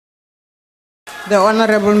The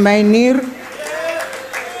Honorable Maynier.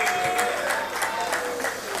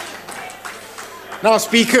 Now,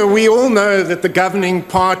 Speaker, we all know that the governing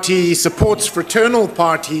party supports fraternal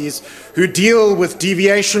parties who deal with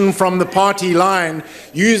deviation from the party line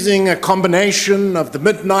using a combination of the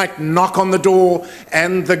midnight knock on the door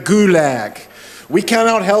and the gulag. We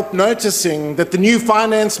cannot help noticing that the new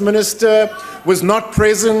finance minister was not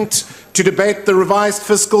present to debate the revised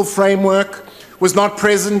fiscal framework, was not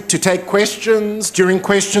present to take questions during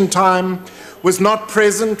question time, was not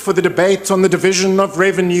present for the debate on the division of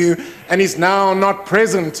revenue, and is now not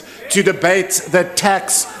present to debate the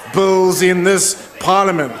tax bills in this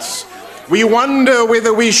Parliament. We wonder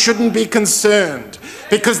whether we shouldn't be concerned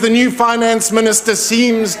because the new finance minister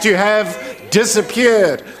seems to have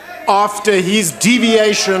disappeared after his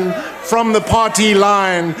deviation from the party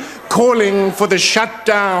line, calling for the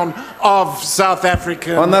shutdown of South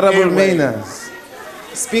African Honourable Airways. Maynier.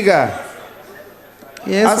 Speaker.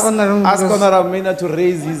 Yes, Ask Honourable. Honourable Maynier to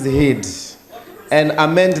raise his head and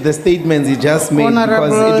amend the statements he just made Honourable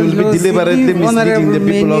because it will be Ndlozi, deliberately misleading Honourable the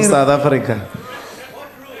people of Maynier. South Africa.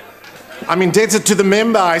 I'm indebted to the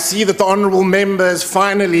member. I see that the honourable member has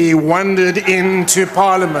finally wandered into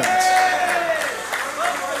Parliament.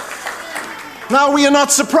 Now, we are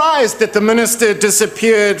not surprised that the minister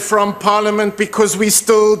disappeared from Parliament because we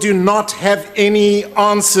still do not have any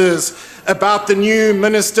answers about the new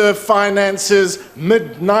Minister of Finance's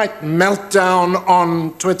midnight meltdown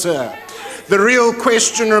on Twitter. The real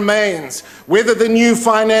question remains whether the new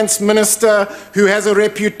finance minister, who has a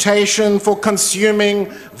reputation for consuming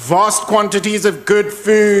vast quantities of good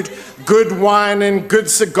food, good wine and good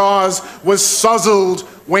cigars, was sozzled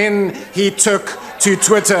when he took to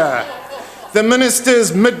Twitter. The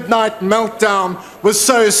minister's midnight meltdown was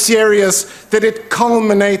so serious that it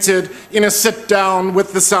culminated in a sit-down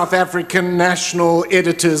with the South African National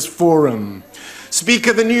Editors Forum.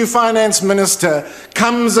 Speaker, the new finance minister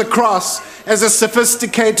comes across as a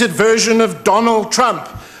sophisticated version of Donald Trump,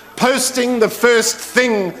 posting the first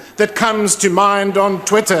thing that comes to mind on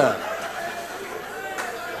Twitter.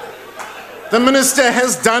 The minister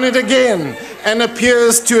has done it again and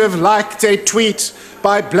appears to have liked a tweet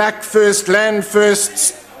by Black First, Land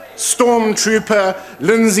First stormtrooper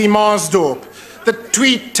Lindsay Marsdorp. The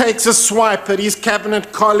tweet takes a swipe at his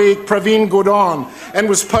cabinet colleague Pravin Gordhan and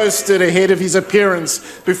was posted ahead of his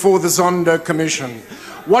appearance before the Zondo Commission.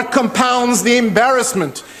 What compounds the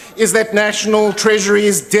embarrassment is that National Treasury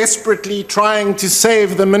is desperately trying to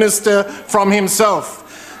save the minister from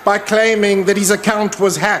himself by claiming that his account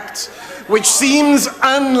was hacked, which seems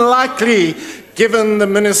unlikely given the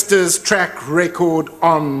minister's track record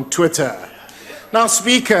on Twitter. Now,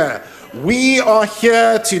 Speaker, we are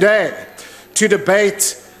here today to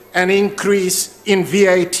debate an increase in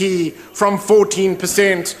VAT from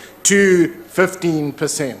 14% to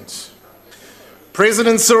 15%.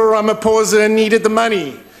 President Cyril Ramaphosa needed the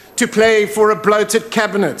money to play for a bloated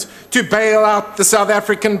cabinet, to bail out the South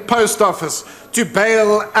African Post Office, to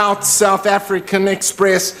bail out South African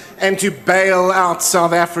Express, and to bail out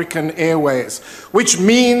South African Airways, which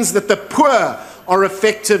means that the poor are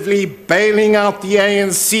effectively bailing out the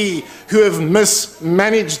ANC, who have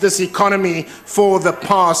mismanaged this economy for the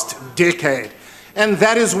past decade. And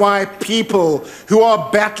that is why people who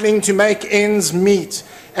are battling to make ends meet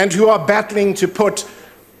and who are battling to put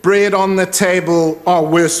bread on the table are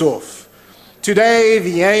worse off. Today,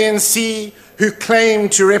 the ANC, who claim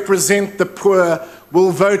to represent the poor,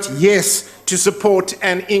 will vote yes to support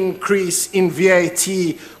an increase in VAT,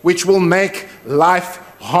 which will make life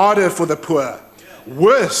harder for the poor.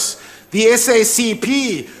 Worse, the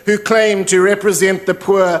SACP, who claim to represent the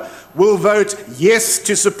poor, will vote yes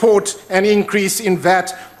to support an increase in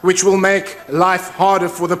VAT, which will make life harder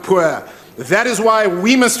for the poor. That is why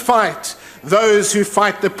we must fight those who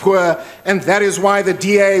fight the poor, and that is why the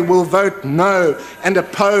DA will vote no and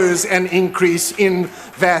oppose an increase in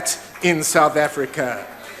VAT in South Africa.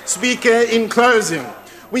 Speaker, in closing,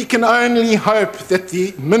 we can only hope that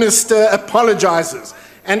the minister apologizes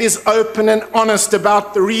and is open and honest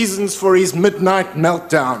about the reasons for his midnight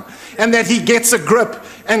meltdown, and that he gets a grip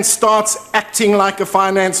and starts acting like a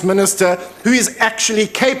finance minister who is actually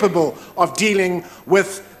capable of dealing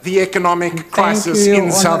with the economic crisis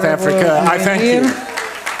in South Africa. I thank you.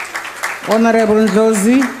 Honourable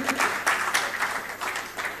Ndlozi.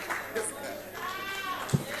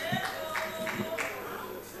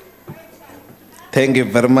 Thank you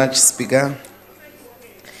very much, Speaker.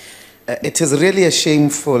 It is really a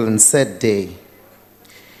shameful and sad day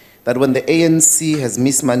that when the ANC has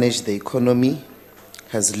mismanaged the economy,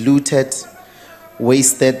 has looted,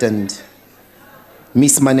 wasted and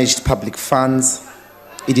mismanaged public funds,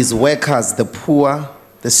 it is workers, the poor,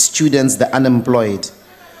 the students, the unemployed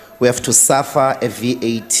who have to suffer a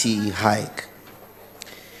VAT hike.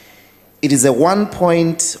 It is a 1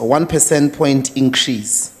 percent point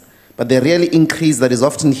increase, but the real increase that is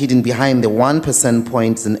often hidden behind the 1 percent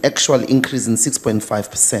point is an actual increase in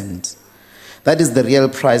 6.5%. That is the real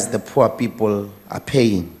price the poor people are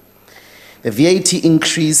paying. The VAT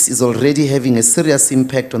increase is already having a serious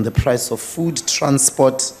impact on the price of food,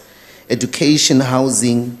 transport, education,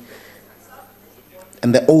 housing,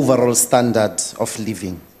 and the overall standard of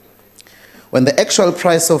living. When the actual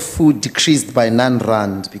price of food decreased by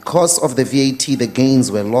R9, because of the VAT, the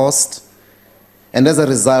gains were lost, and as a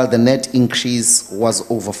result, the net increase was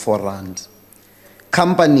over R4.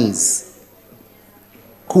 Companies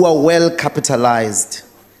who are well capitalized,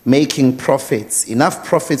 making profits, enough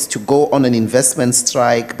profits to go on an investment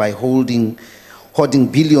strike by hoarding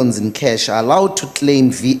billions in cash, are allowed to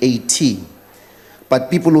claim VAT, but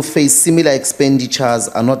people who face similar expenditures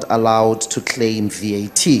are not allowed to claim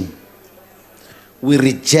VAT. We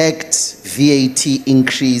reject VAT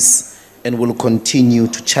increase and will continue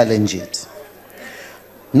to challenge it.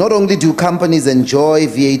 Not only do companies enjoy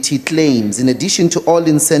VAT claims, in addition to all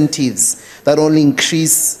incentives that only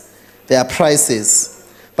increase their prices,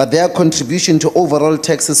 but their contribution to overall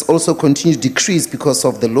taxes also continue to decrease because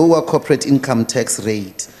of the lower corporate income tax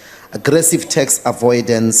rate, aggressive tax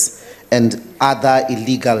avoidance, and other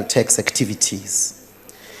illegal tax activities.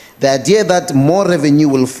 The idea that more revenue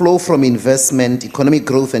will flow from investment, economic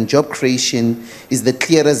growth, and job creation is the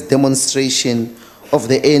clearest demonstration of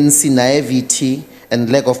the ANC naivety and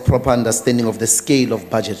lack of proper understanding of the scale of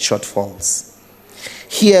budget shortfalls.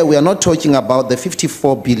 Here, we are not talking about the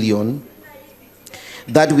 54 billion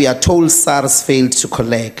that we are told SARS failed to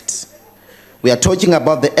collect. We are talking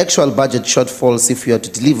about the actual budget shortfalls if we are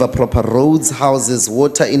to deliver proper roads, houses,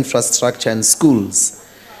 water infrastructure, and schools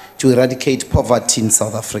to eradicate poverty in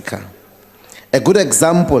South Africa. A good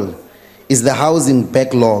example is the housing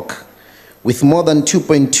backlog, with more than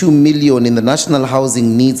 2.2 million in the National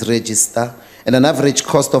Housing Needs Register and an average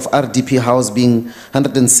cost of RDP house being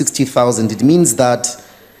 160,000. It means that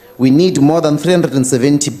we need more than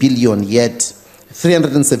 370 billion, yet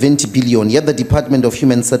the Department of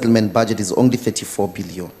Human Settlement budget is only 34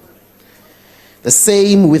 billion. The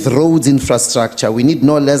same with roads infrastructure. We need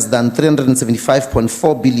no less than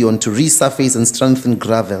 375.4 billion to resurface and strengthen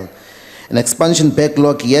gravel. An expansion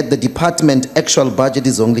backlog, yet the department actual budget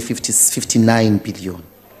is only 59 billion.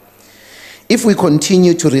 If we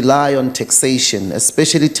continue to rely on taxation,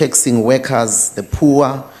 especially taxing workers, the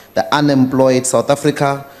poor, the unemployed, South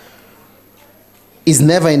Africa is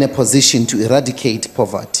never in a position to eradicate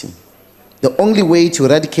poverty. The only way to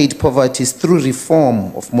eradicate poverty is through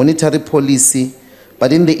reform of monetary policy,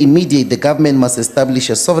 but in the immediate, the government must establish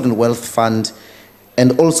a sovereign wealth fund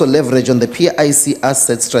and also leverage on the PIC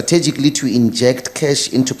assets strategically to inject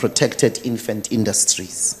cash into protected infant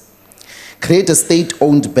industries. Create a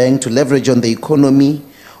state-owned bank to leverage on the economy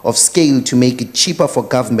of scale to make it cheaper for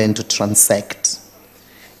government to transact.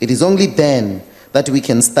 It is only then that we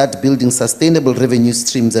can start building sustainable revenue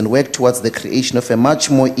streams and work towards the creation of a much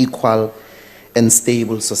more equal and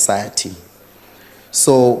stable society.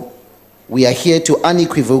 So we are here to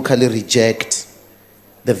unequivocally reject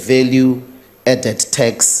the value-added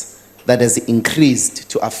tax that has increased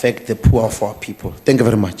to affect the poor of our people. Thank you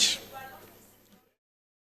very much.